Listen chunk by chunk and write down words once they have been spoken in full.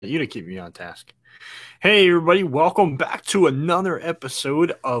You to keep me on task. Hey, everybody, welcome back to another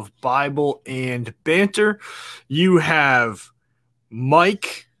episode of Bible and Banter. You have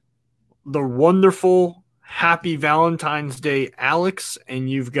Mike, the wonderful, happy Valentine's Day, Alex, and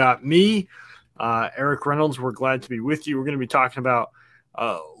you've got me, Eric Reynolds. We're glad to be with you. We're going to be talking about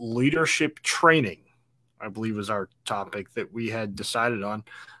leadership training, I believe is our topic that we had decided on.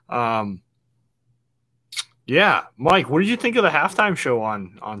 Um, yeah, Mike, what did you think of the halftime show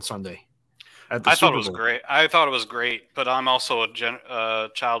on Sunday? At the I thought it Super was Bowl. great. I thought it was great, but I'm also a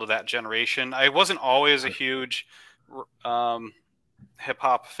child of that generation. I wasn't always a huge um, hip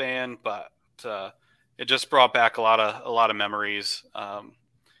hop fan, but uh, it just brought back a lot of memories.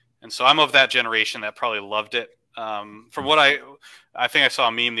 And so I'm of that generation that probably loved it. From what I think I saw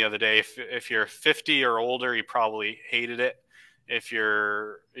a meme the other day. If you're 50 or older, you probably hated it. If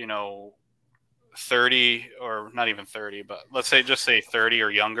you're 30 or not even 30, but just say 30 or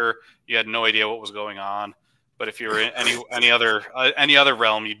younger, you had no idea what was going on. But if you were in any other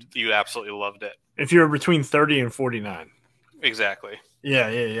realm, you absolutely loved it. If you're between 30 and 49. Exactly.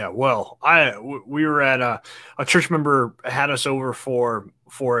 Yeah. Well, we were at a church member had us over for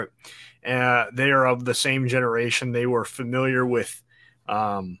it. They are of the same generation. Um, they were familiar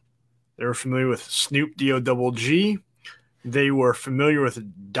with Snoop D-O-double-G. They were familiar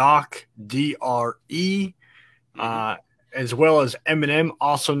with Doc D-R-E, Mm-hmm. as well as Eminem,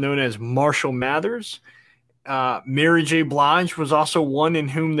 also known as Marshall Mathers. Mary J. Blige was also one in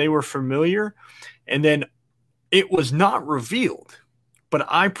whom they were familiar. And then it was not revealed, but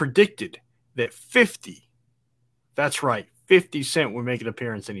I predicted that 50, that's right, 50 Cent would make an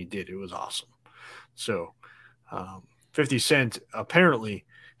appearance, and he did. It was awesome. So 50 Cent apparently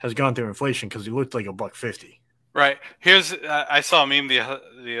has gone through inflation because he looked like a buck 50. Right. Here's I saw a meme the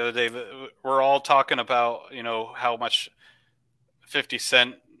other day that we're all talking about, how much 50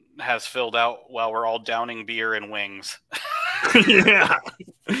 Cent has filled out while we're all downing beer and wings. Yeah.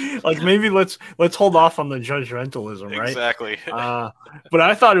 Like maybe let's hold off on the judgmentalism, right? Exactly. But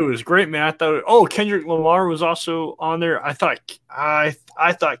I thought it was great, man. I thought, oh, Kendrick Lamar was also on there. I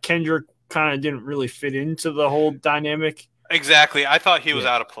thought Kendrick kind of didn't really fit into the whole dynamic. Exactly. I thought he was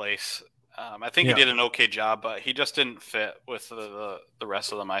Yeah, out of place. I think he yeah. did an okay job, but he just didn't fit with the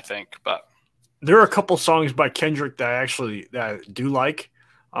rest of them, I think. But There are a couple songs by Kendrick that I do like.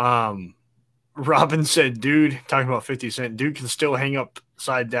 Um, Robin said, "Dude, talking about 50 Cent, dude can still hang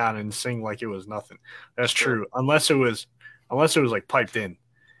upside down and sing like it was nothing." it's That's true. true, unless it was like piped in,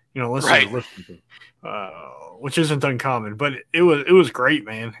 unless it was Right. lifted, which isn't uncommon. But it was great,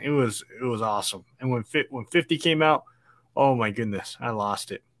 man. It was awesome. And when 50 came out, oh my goodness, I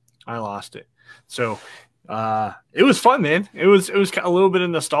lost it. So it was fun, man. It was a little bit of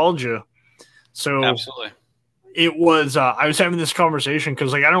nostalgia. So Absolutely. I was having this conversation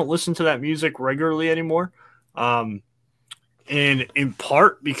because like I don't listen to that music regularly anymore. Um, and in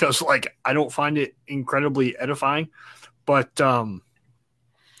part because like I don't find it incredibly edifying. But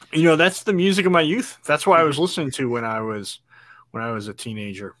that's the music of my youth. That's what I was Hmm. listening to when I was a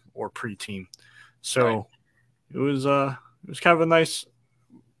teenager or preteen. Right. So it was kind of a nice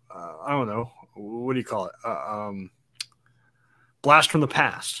I don't know, what do you call it, blast from the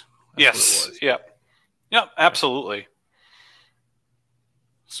past. That's what it Yes. was. Yep. Yep. Absolutely.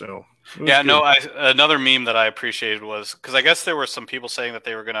 So it was Yeah. No. good. Another meme that I appreciated was because I guess there were some people saying that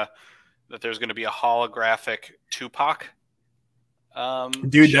there's gonna be a holographic Tupac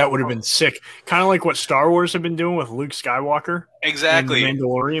Dude, that show. would have been sick. Kind of like what Star Wars have been doing with Luke Skywalker and the Exactly.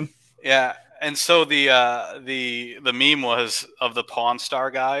 Mandalorian. Yeah. And so the meme was of the Pawn Star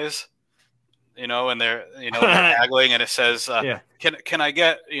guys, and they're haggling, and it says, Yeah. "Can I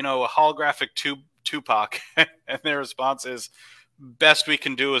get a holographic Tupac?" And their response is, "Best we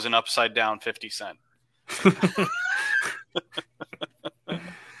can do is an upside down 50 Cent."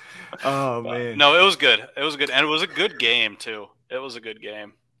 Oh But man. no, it was good. It was good, and it was a good game too. It was a good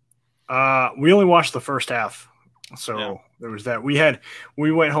game. We only watched the first half, Yeah. so there was that.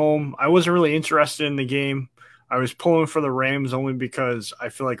 We went home. I wasn't really interested in the game. I was pulling for the Rams only because I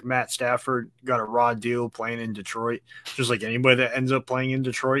feel like Matt Stafford got a raw deal playing in Detroit, just like anybody that ends up playing in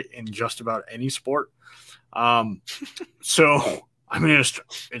Detroit in just about any sport. Um, so I mean, it's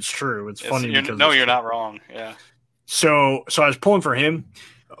true. It's It's, funny you're, because no, it's you're true. not wrong. Yeah. So I was pulling for him,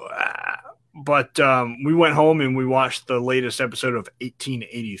 but we went home and we watched the latest episode of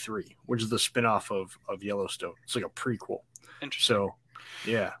 1883, which is the spinoff of Yellowstone. It's like a prequel. Interesting. So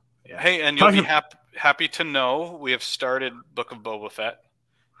yeah, yeah. Hey, and you'll be Talking, happy to know we have started Book of Boba Fett,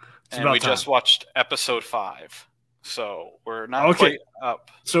 it's and we about time. just watched episode 5. So we're not Okay, quite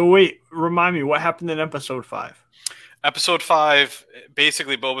up. so wait, remind me what happened in episode 5. Episode 5,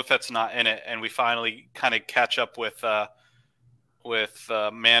 basically Boba Fett's not in it, and we finally kind of catch up with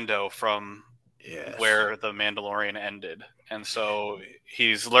Mando from where the Mandalorian ended, and so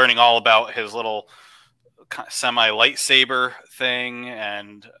he's learning all about his little semi lightsaber thing,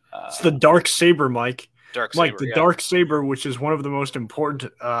 and it's the dark saber, Mike. Dark dark saber, which is one of the most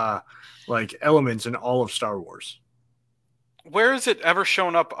important elements in all of Star Wars. Where has it ever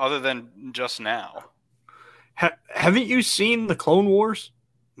shown up other than just now? Haven't you seen the Clone Wars?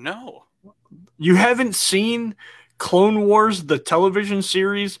 No. You haven't seen Clone Wars, the television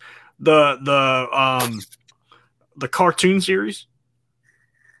series, the cartoon series?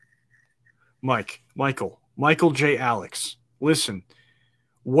 Michael J. Alex, listen.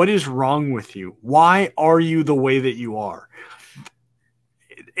 What is wrong with you? Why are you the way that you are?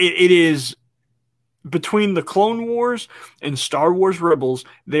 It is between the Clone Wars and Star Wars Rebels,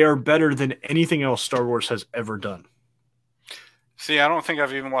 they are better than anything else Star Wars has ever done. See, I don't think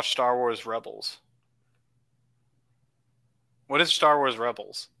I've even watched Star Wars Rebels. What is Star Wars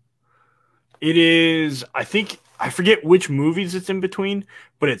Rebels? It is, I forget which movies it's in between,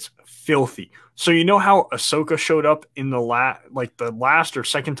 but it's filthy. So you know how Ahsoka showed up in the last or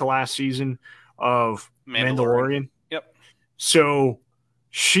second to last season of Mandalorian? Yep. So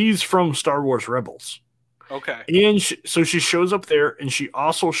she's from Star Wars Rebels. Okay. And so she shows up there, and she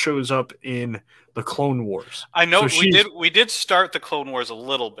also shows up in the Clone Wars. I know we did start the Clone Wars a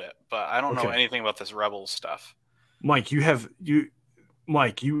little bit, but I don't know anything about this Rebels stuff. Mike,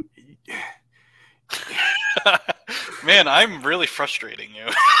 Man, I'm really frustrating you.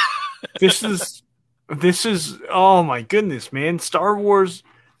 This is oh my goodness, man. Star Wars,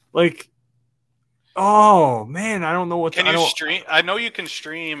 oh man, I don't know what. Can you stream? I know you can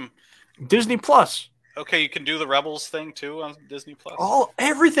stream Disney Plus. Okay, you can do the Rebels thing too on Disney Plus.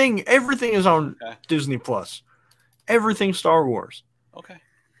 Everything is on Disney Plus. Everything Star Wars. Okay.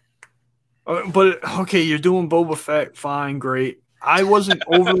 But okay, you're doing Boba Fett, fine, great. I wasn't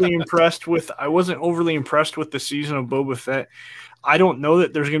overly impressed with the season of Boba Fett. I don't know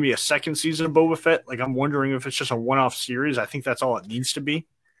that there's going to be a second season of Boba Fett. I'm wondering if it's just a one-off series. I think that's all it needs to be.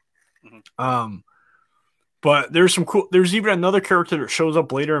 Mm-hmm. But there's even another character that shows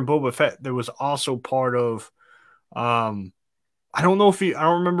up later in Boba Fett that was also part of I don't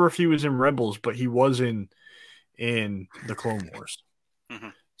remember if he was in Rebels, but he was in the Clone Wars. Mm-hmm.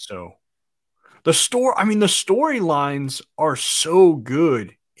 So the storylines are so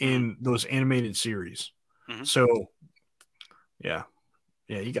good in those animated series. Mm-hmm. So yeah,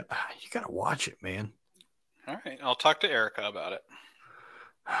 you got to watch it, man. All right, I'll talk to Erica about it.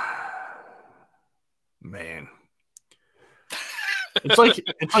 Man, it's like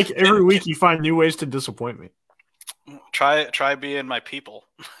every week you find new ways to disappoint me. Try being my people,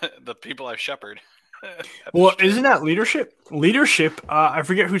 the people I shepherd. Well, isn't that leadership? Leadership. I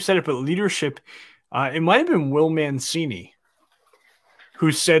forget who said it, but leadership. It might have been Will Mancini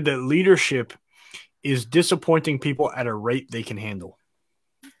who said that leadership is disappointing people at a rate they can handle.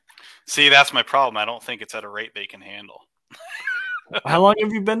 See, that's my problem. I don't think it's at a rate they can handle. How long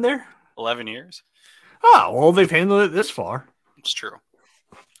have you been there? 11 years. Oh, well, they've handled it this far. It's true.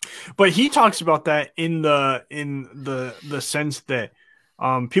 But he talks about that in the sense that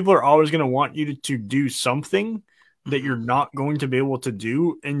people are always going to want you to do something that you're not going to be able to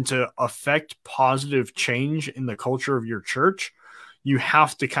do, and to affect positive change in the culture of your church, you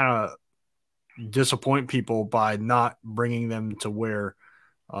have to kind of disappoint people by not bringing them to where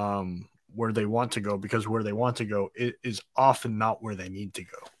they want to go, because where they want to go is often not where they need to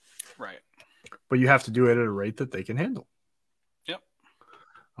go. Right. But you have to do it at a rate that they can handle. Yep.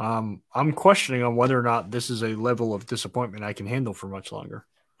 I'm questioning on whether or not this is a level of disappointment I can handle for much longer.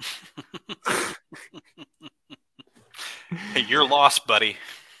 Hey, you're lost, buddy.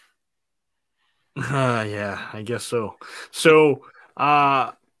 Yeah, I guess so. So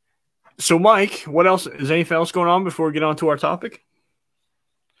Mike, what else? Is anything else going on before we get on to our topic?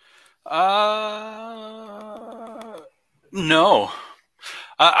 No.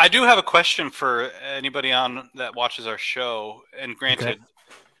 I do have a question for anybody on that watches our show. And granted,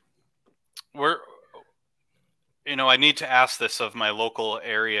 I need to ask this of my local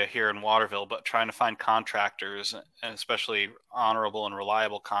area here in Waterville, but trying to find contractors, and especially honorable and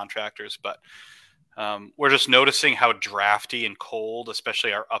reliable contractors. But we're just noticing how drafty and cold,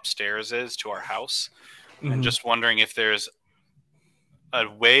 especially our upstairs, is to our house. Mm-hmm. And just wondering if there's a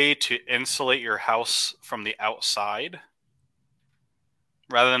way to insulate your house from the outside,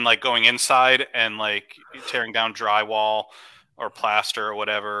 rather than going inside and tearing down drywall or plaster or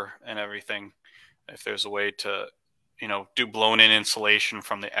whatever and everything. If there's a way to, do blown in insulation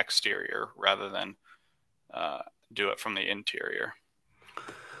from the exterior rather than do it from the interior.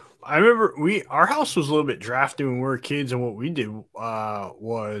 I remember our house was a little bit drafty when we were kids, and what we did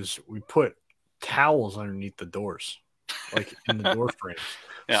was we put towels underneath the doors, like in the door frames,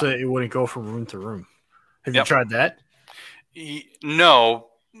 so that it wouldn't go from room to room. Have you tried that? No.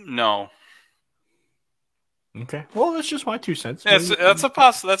 Okay. Well, that's just my 2 cents. That's a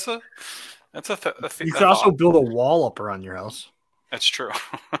possibility. You could also build a wall up around your house. That's true.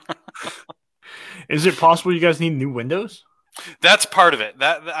 Is it possible you guys need new windows? That's part of it.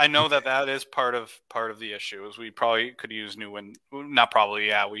 That I know that is part of the issue. Is we probably could use new not probably.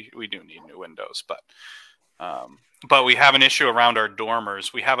 Yeah, we do need new windows, but we have an issue around our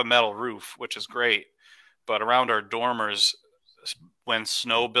dormers. We have a metal roof, which is great, but around our dormers, when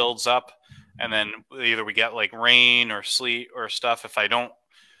snow builds up, and then either we get like rain or sleet or stuff, if I don't,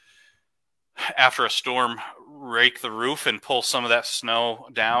 after a storm, rake the roof and pull some of that snow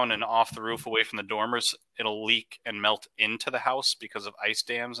down and off the roof away from the dormers, it'll leak and melt into the house because of ice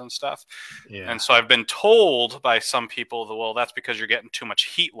dams and stuff. Yeah. And so I've been told by some people that, well, that's because you're getting too much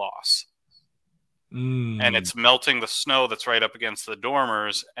heat loss. And it's melting the snow that's right up against the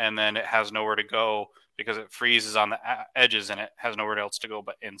dormers, and then it has nowhere to go because it freezes on the edges and it has nowhere else to go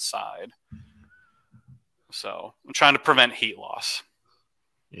but inside. So I'm trying to prevent heat loss.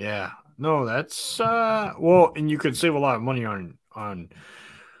 Yeah. No, that's well, and you could save a lot of money on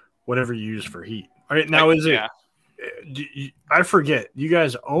whatever you use for heat. All right, now I forget, you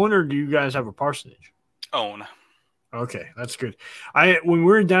guys own or do you guys have a parsonage? Own. Okay, that's good. When we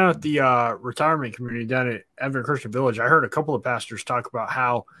were down at the retirement community down at Advent Christian Village, I heard a couple of pastors talk about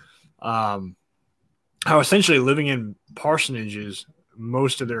how essentially living in parsonages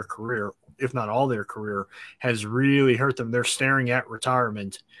most of their career, if not all their career, has really hurt them. They're staring at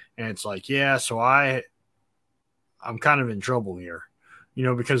retirement, and it's like, yeah, so I'm kind of in trouble here,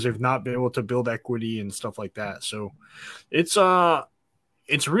 because they've not been able to build equity and stuff like that. So it's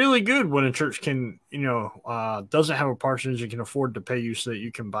really good when a church can, doesn't have a parsonage and can afford to pay you so that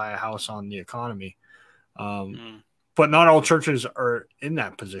you can buy a house on the economy. But not all churches are in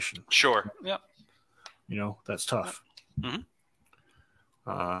that position. Sure. Yeah. That's tough. Mm-hmm.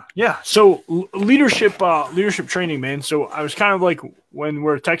 So leadership training, man. So I was kind of like, when we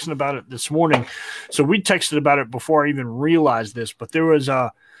were texting about it this morning, so we texted about it before I even realized this, but there was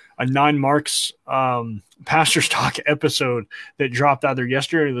a 9 Marks Pastors Talk episode that dropped either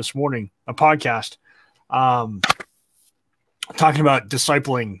yesterday or this morning, a podcast talking about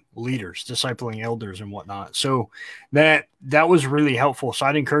discipling leaders, discipling elders and whatnot. So that was really helpful. So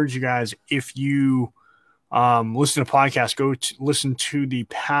I'd encourage you guys, if you listen to podcasts, go to listen to the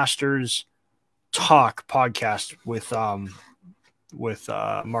Pastors Talk podcast with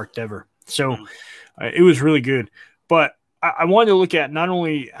Mark Dever. So it was really good. But I wanted to look at not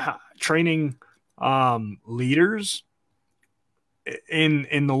only training leaders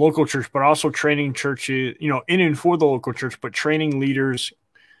in the local church, but also training churches, in and for the local church, but training leaders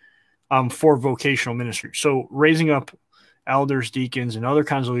for vocational ministry. So raising up elders, deacons, and other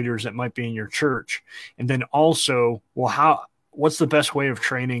kinds of leaders that might be in your church. And then also, what's the best way of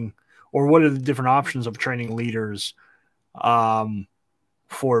training, or what are the different options of training leaders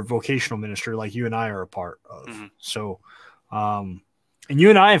for vocational ministry, like you and I are a part of. Mm-hmm. So, and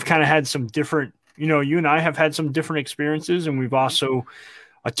you and I have kind of had some different, you and I have had some different experiences, and we've also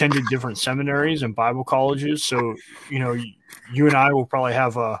attended different seminaries and Bible colleges. So, you and I will probably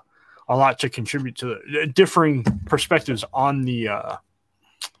have a lot to contribute to differing perspectives on the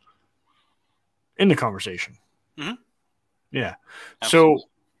in the conversation. Mm-hmm. Yeah. Absolutely.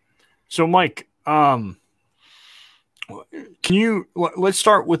 So Mike, let's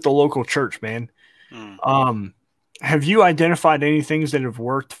start with the local church, man. Have you identified any things that have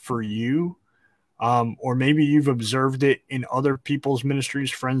worked for you? Or maybe you've observed it in other people's ministries,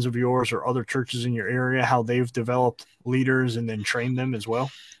 friends of yours, or other churches in your area, how they've developed leaders and then trained them as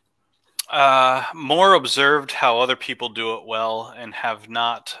well? More observed how other people do it well, and have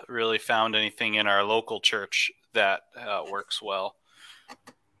not really found anything in our local church that works well.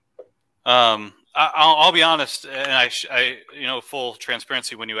 I'll be honest, and I full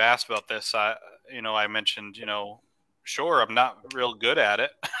transparency, when you asked about this, I mentioned, sure, I'm not real good at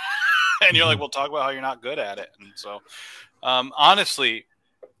it. And you're like, well, talk about how you're not good at it. And so, honestly,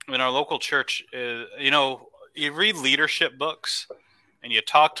 in our local church, you read leadership books and you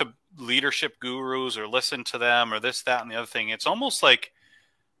talk to leadership gurus or listen to them or this, that, and the other thing. It's almost like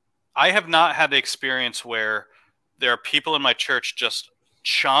I have not had the experience where there are people in my church just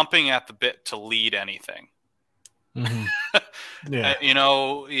chomping at the bit to lead anything. Mm-hmm. Yeah.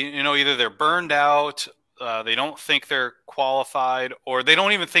 Either they're burned out, they don't think they're qualified, or they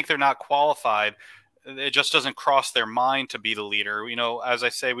don't even think they're not qualified. it just doesn't cross their mind to be the leader. As I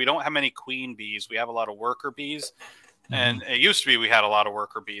say, we don't have many queen bees. We have a lot of worker bees. And it used to be we had a lot of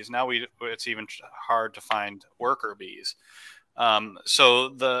worker bees. Now it's even hard to find worker bees. So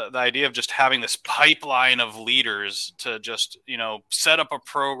the idea of just having this pipeline of leaders to just, set up a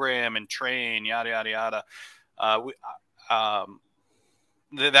program and train, yada, yada, yada.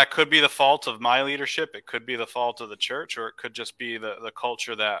 That could be the fault of my leadership. It could be the fault of the church, or it could just be the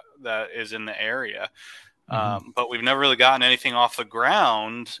culture that is in the area. But we've never really gotten anything off the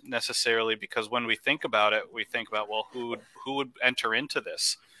ground necessarily, because when we think about it, we think about, well, who would enter into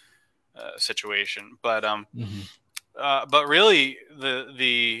this situation? But really,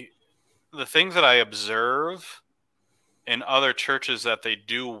 the things that I observe in other churches that they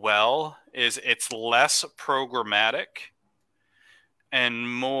do well is it's less programmatic and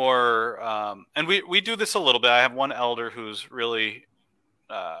more. And we do this a little bit. I have one elder who's really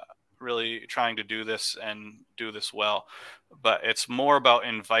trying to do this and do this well, but it's more about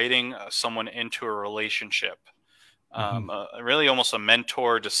inviting someone into a relationship, really almost a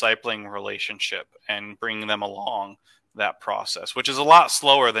mentor discipling relationship, and bringing them along that process, which is a lot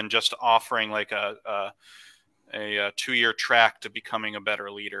slower than just offering like a 2-year track to becoming a better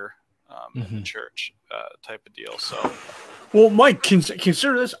leader in the church type of deal. So, well, Mike,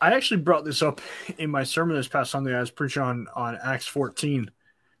 consider this. I actually brought this up in my sermon this past Sunday. I was preaching on Acts 14.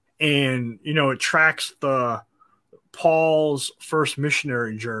 And, it tracks Paul's first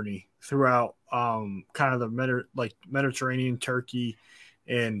missionary journey throughout kind of the Mediterranean, Turkey,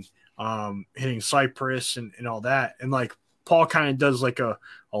 and hitting Cyprus and all that. And like Paul kind of does like a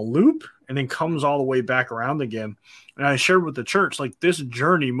loop and then comes all the way back around again. And I shared with the church, like, this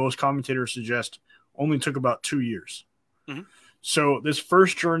journey, most commentators suggest, only took about 2 years. So this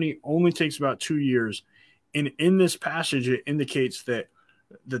first journey only takes about 2 years. And in this passage, it indicates that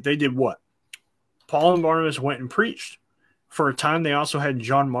they did what? Paul and Barnabas went and preached. For a time, they also had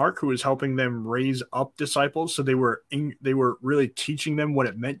John Mark, who was helping them raise up disciples. So they were really teaching them what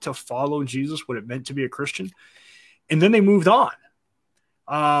it meant to follow Jesus, what it meant to be a Christian. And then they moved on.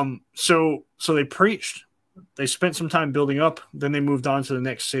 So they preached. They spent some time building up. Then they moved on to the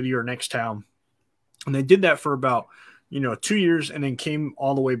next city or next town. And they did that for about 2 years, and then came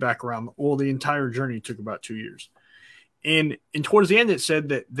all the way back around. Well, the entire journey took about 2 years. And towards the end, it said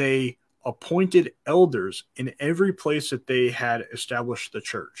that they appointed elders in every place that they had established the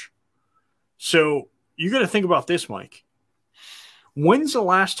church. So you got to think about this, Mike. When's the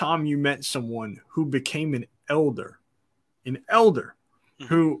last time you met someone who became an elder? An elder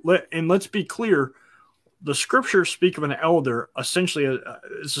who, and let's be clear, the scriptures speak of an elder essentially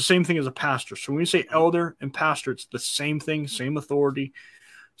it's the same thing as a pastor. So when you say elder and pastor, it's the same thing, same authority.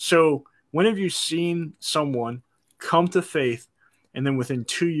 So when have you seen someone come to faith, and then within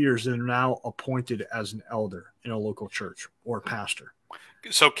 2 years, they're now appointed as an elder in a local church or pastor?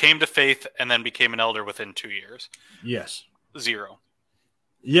 So came to faith and then became an elder within 2 years? Yes. 0.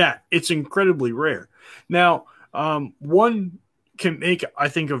 Yeah, it's incredibly rare. Now, one can make, I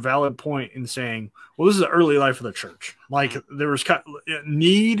think, a valid point in saying, well, this is the early life of the church. Like, there was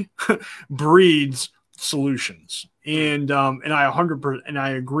need breeds solutions. And I 100%, and I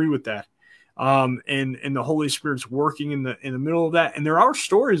agree with that. And the Holy Spirit's working in the middle of that. And there are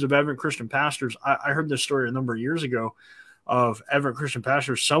stories of Advent Christian pastors. I heard this story a number of years ago of Advent Christian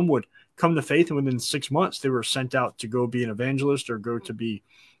pastors. Some would come to faith, and within 6 months, they were sent out to go be an evangelist or go to be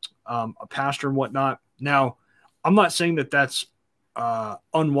a pastor and whatnot. Now, I'm not saying that that's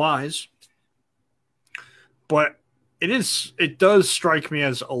unwise, but it does strike me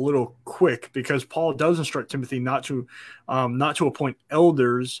as a little quick, because Paul does instruct Timothy not to appoint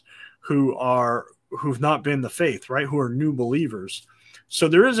elders who've not been in the faith, right? Who are new believers. So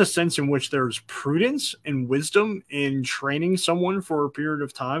there is a sense in which there's prudence and wisdom in training someone for a period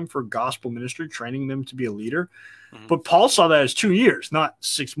of time for gospel ministry, training them to be a leader. But Paul saw that as 2 years, not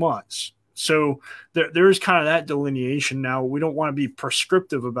 6 months. So there is kind of that delineation. Now, we don't want to be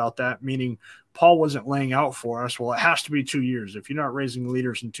prescriptive about that, meaning Paul wasn't laying out for us, well, it has to be 2 years. If you're not raising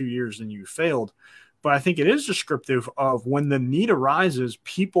leaders in 2 years, then you failed. But I think it is descriptive of when the need arises,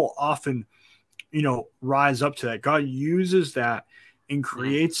 people often, rise up to that. God uses that and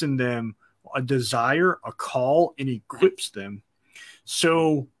creates in them a desire, a call, and equips them.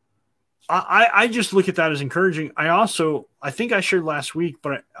 So I just look at that as encouraging. I think I shared last week,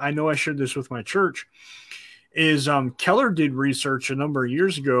 but I know I shared this with my church, is Keller did research a number of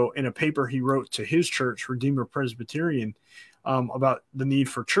years ago in a paper he wrote to his church, Redeemer Presbyterian, about the need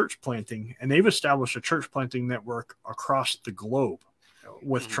for church planting. And they've established a church planting network across the globe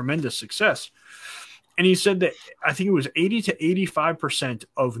with tremendous success. And he said that I think it was 80 to 85%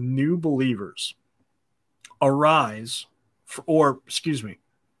 of new believers arise,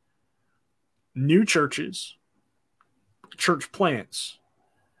 new churches, church plants,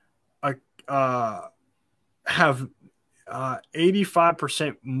 have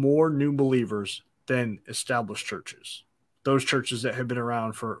 85% more new believers than established churches, those churches that have been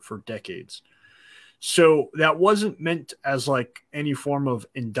around for decades. So that wasn't meant as like any form of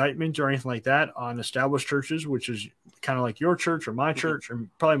indictment or anything like that on established churches, which is kind of like your church or my church, or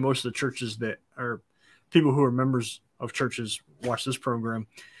probably most of the churches that are people who are members of churches watch this program.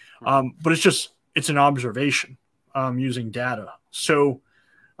 But it's an observation using data. So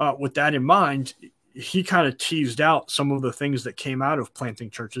with that in mind, he kind of teased out some of the things that came out of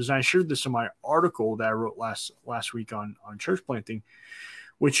planting churches. And I shared this in my article that I wrote last week on church planting,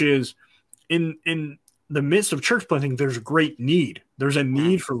 which is in the midst of church planting, there's a great need. There's a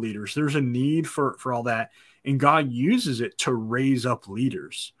need for leaders. There's a need for all that. And God uses it to raise up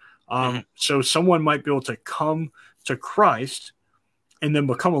leaders. So someone might be able to come to Christ and then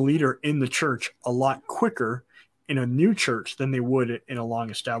become a leader in the church a lot quicker in a new church than they would in a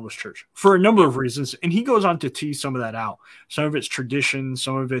long-established church for a number of reasons. And he goes on to tease some of that out. Some of it's tradition.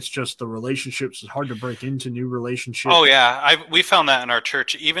 Some of it's just the relationships. It's hard to break into new relationships. Oh, yeah. We found that in our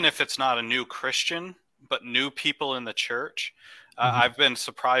church, even if it's not a new Christian, but new people in the church. I've been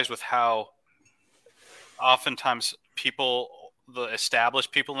surprised with how oftentimes the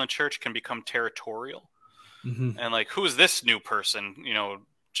established people in the church can become territorial. And like, who is this new person,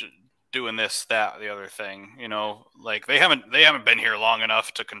 doing this, that, the other thing, like they haven't been here long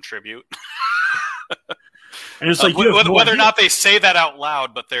enough to contribute. And it's like whether or not they say that out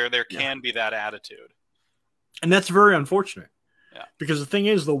loud, but there can be that attitude. And that's very unfortunate. Yeah. Because the thing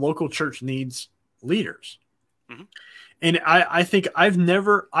is, the local church needs leaders. And I think I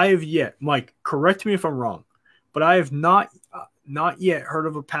have yet, Mike, correct me if I'm wrong, but I have not yet heard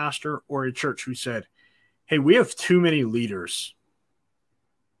of a pastor or a church who said, hey, we have too many leaders.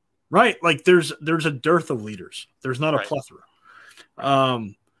 Right? Like there's a dearth of leaders. There's not a plethora.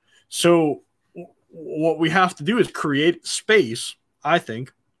 So what we have to do is create space, I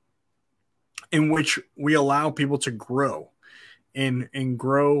think, in which we allow people to grow and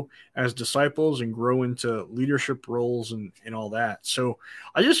grow as disciples and grow into leadership roles and all that. So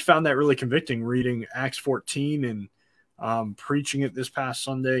I just found that really convicting reading Acts 14 and preaching it this past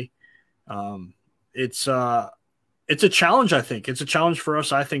Sunday. It's a challenge, I think. It's a challenge for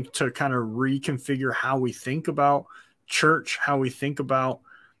us, I think, to kind of reconfigure how we think about church, how we think about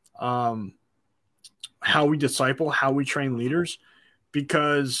how we disciple, how we train leaders,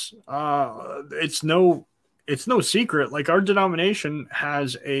 because it's no secret. Like our denomination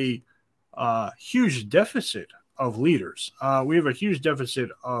has a huge deficit of leaders. We have a huge deficit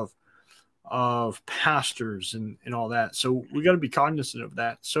of pastors and all that. So we got to be cognizant of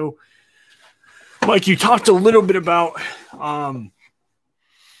that. So Mike, you talked a little bit about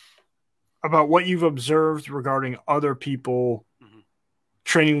what you've observed regarding other people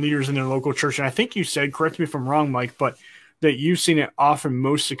training leaders in their local church. And I think you said, correct me if I'm wrong, Mike, but that you've seen it often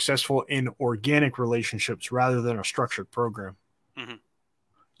most successful in organic relationships rather than a structured program.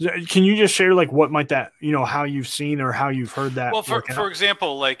 Can you just share like what might that, how you've seen or how you've heard that? Well, for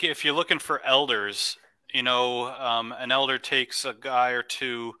example, like if you're looking for elders, an elder takes a guy or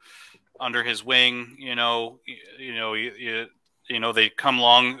two under his wing, they come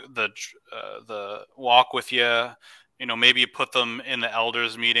along the walk with you. Maybe you put them in the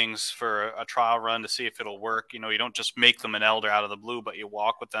elders meetings for a trial run to see if it'll work. You don't just make them an elder out of the blue, but you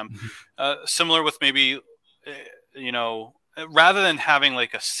walk with them. Similar with maybe, rather than having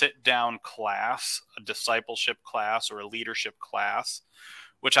like a sit down class, a discipleship class or a leadership class,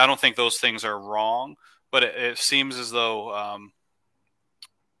 which I don't think those things are wrong, but it seems as though,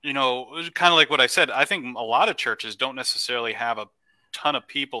 kind of like what I said, I think a lot of churches don't necessarily have a ton of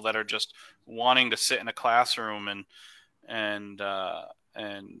people that are just wanting to sit in a classroom and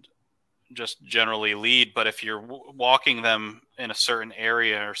just generally lead. But if you're walking them in a certain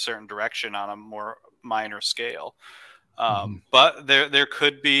area or a certain direction on a more minor scale, but there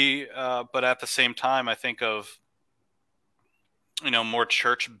could be, but at the same time, I think of, more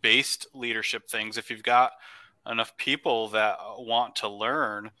church-based leadership things. If you've got enough people that want to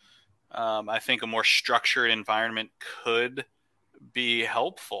learn, I think a more structured environment could be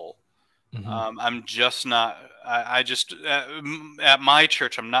helpful. I'm just not, I just, at my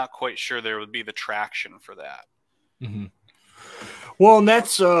church, I'm not quite sure there would be the traction for that. Well, and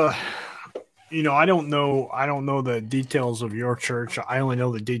that's, I don't know the details of your church. I only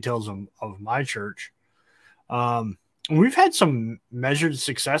know the details of my church. We've had some measured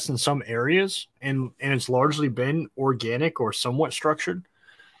success in some areas, and it's largely been organic or somewhat structured.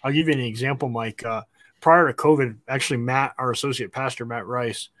 I'll give you an example, Mike. prior to COVID, actually Matt, our associate pastor, Matt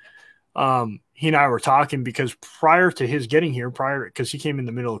Rice, he and I were talking because prior to his getting here, because he came in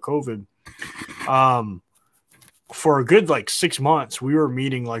the middle of COVID, for a good like 6 months, we were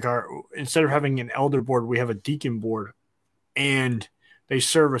meeting like instead of having an elder board, we have a deacon board, and they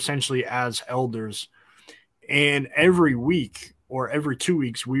serve essentially as elders. And every week or every 2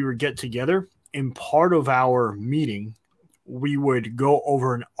 weeks, we would get together, and part of our meeting, we would go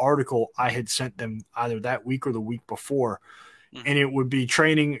over an article I had sent them either that week or the week before. And it would be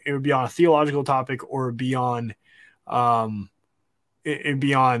training. It would be on a theological topic, or it'd be on,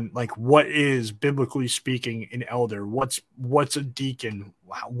 like, what is biblically speaking an elder? What's a deacon?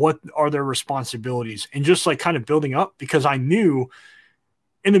 What are their responsibilities? And just like kind of building up, because I knew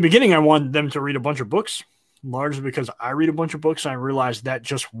in the beginning I wanted them to read a bunch of books, largely because I read a bunch of books, and I realized that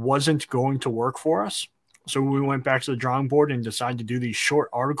just wasn't going to work for us. So we went back to the drawing board and decided to do these short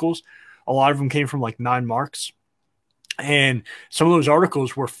articles. A lot of them came from like 9 marks. And some of those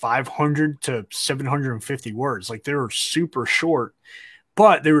articles were 500 to 750 words. Like, they were super short,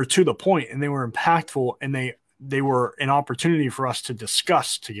 but they were to the point, and they were impactful, and they were an opportunity for us to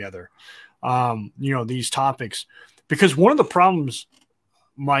discuss together, these topics. Because one of the problems,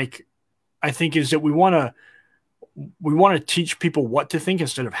 Mike, I think, is that we want to teach people what to think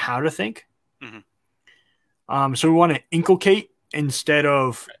instead of how to think. Mm-hmm. So we want to inculcate instead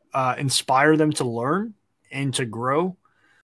of inspire them to learn and to grow.